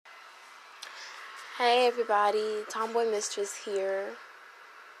Hey everybody, Tomboy Mistress here.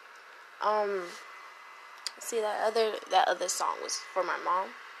 Um, see that other song was for my mom,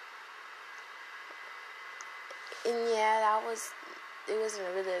 and yeah, it wasn't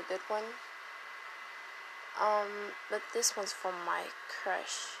really a good one. But this one's from my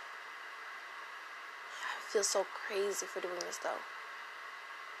crush. I feel so crazy for doing this though.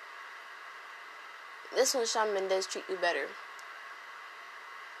 This one's Shawn Mendes, Treat You Better.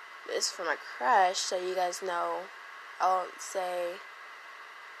 This is for my crush, so you guys know. I'll say,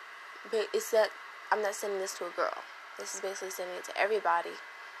 but it's that I'm not sending this to a girl. This is basically sending it to everybody.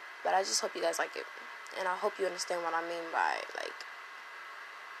 But I just hope you guys like it. And I hope you understand what I mean by,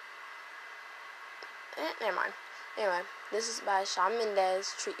 never mind. Anyway, this is by Shawn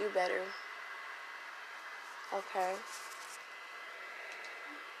Mendes, Treat You Better. Okay.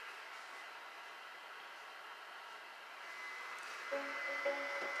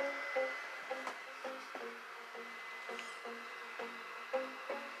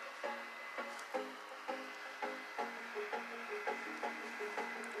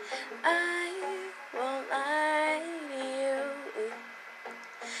 I won't lie to you.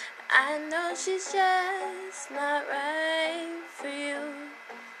 I know she's just not right for you.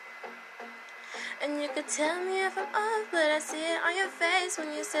 And you could tell me if I'm off, but I see it on your face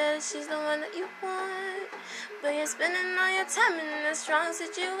when you say that she's the one that you want. But you're spending all your time in a strong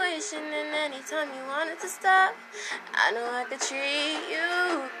situation, and anytime you want it to stop, I know I could treat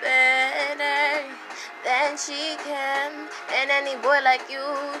you better than she can. And any boy like you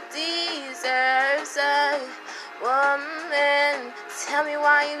deserves a woman. Tell me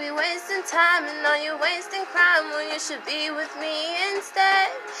why you be wasting time and all you wasting crime when you should be with me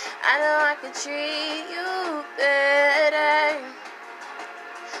instead. I know I could treat you better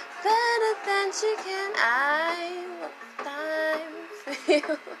than she can. I want time for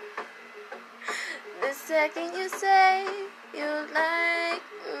you. The second you say you like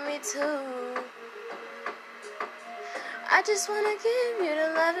me too, I just wanna give you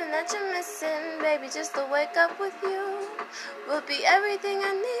the loving that you're missing, baby. Just to wake up with you will be everything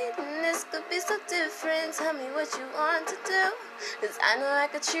I need, and this could be so different. Tell me what you want to do, 'cause I know I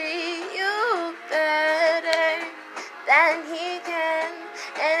could treat you better than he can.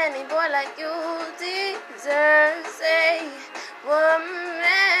 And any boy like you deserves a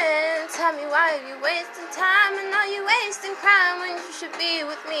woman. Tell me why you wasting time and are you wasting crime when you should be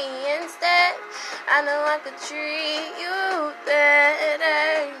with me instead. I know I could treat you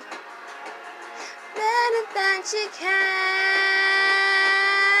better than she can.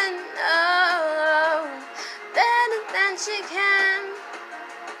 Oh, better than she can.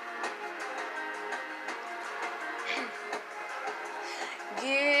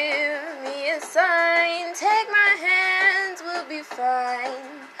 Give me a sign, take my hands, we'll be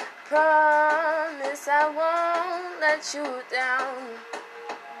fine. Promise I won't let you down.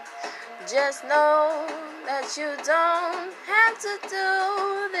 Just know that you don't have to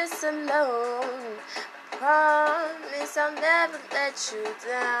do this alone. Promise I'll never let you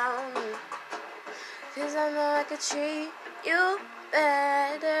down. 'Cause I know I could treat you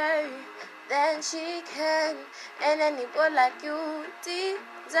better than she can. And any boy like you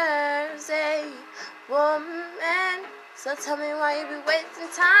deserves a woman. So tell me why you be wasting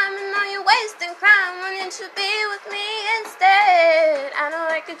time and are you wasting crime when you should be with me instead. I know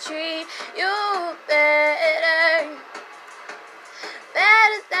I could treat you better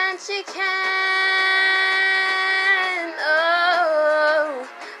than she can. Oh,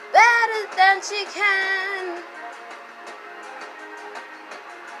 better than she can.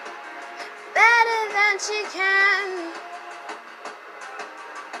 Better than she can.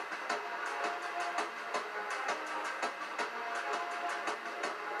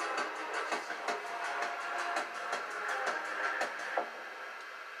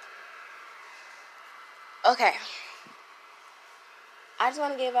 Okay. I just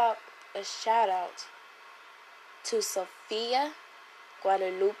want to give out a shout out to Sophia,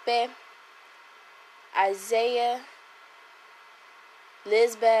 Guadalupe, Isaiah,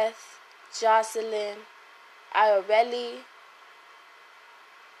 Lisbeth, Jocelyn, Iorelli,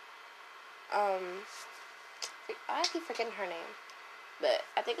 I keep forgetting her name, but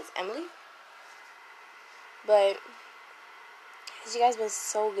I think it's Emily. But you guys been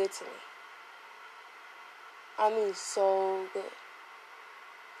so good to me. I mean, so good.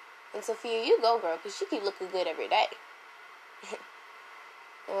 And Sophia, you go, girl, because you keep looking good every day.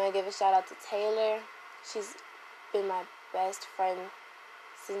 I want to give a shout out to Taylor. She's been my best friend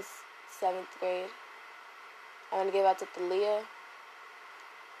since 7th grade. I want to give out to Thalia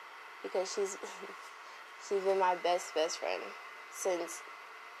because she's been my best friend since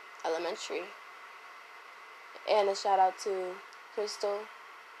elementary. And a shout out to Crystal.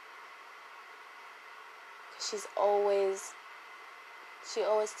 She always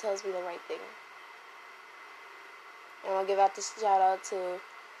tells me the right thing. And I'll give out this shout out to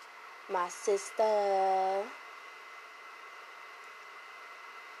my sister,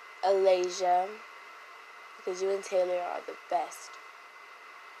 Alasia, because you and Taylor are the best.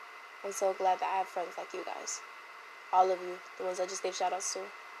 I'm so glad that I have friends like you guys. All of you, the ones I just gave shout outs to.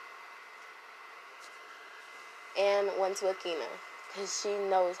 And one to Akina, because she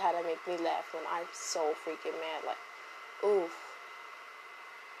knows how to make me laugh when I'm so freaking mad. Like, oof.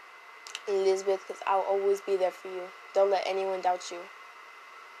 Elizabeth, because I'll always be there for you. Don't let anyone doubt you.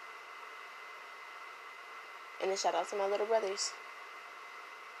 And a shout out to my little brothers.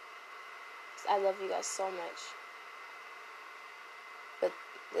 I love you guys so much. But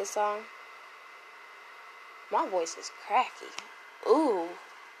this song, my voice is cracky. Ooh.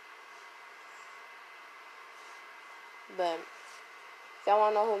 But if y'all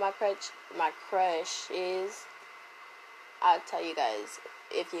want to know who my crush is, I'll tell you guys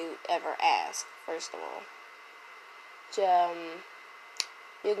if you ever ask, first of all.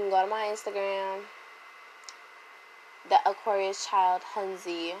 You can go to my Instagram, the Aquarius Child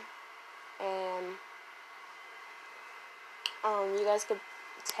Hunzi, and you guys could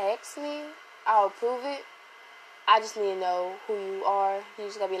text me. I'll approve it. I just need to know who you are. You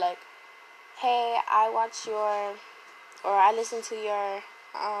just gotta be like, hey, I listen to your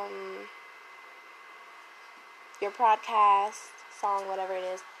podcast, song, whatever it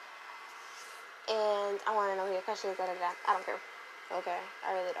is, and I want to know who your crush is, I don't care. Okay,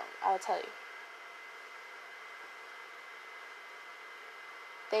 I really don't. I'll tell you.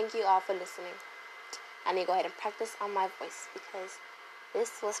 Thank you all for listening. I need to go ahead and practice on my voice because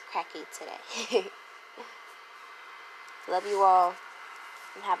this was cracky today. Love you all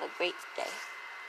and have a great day.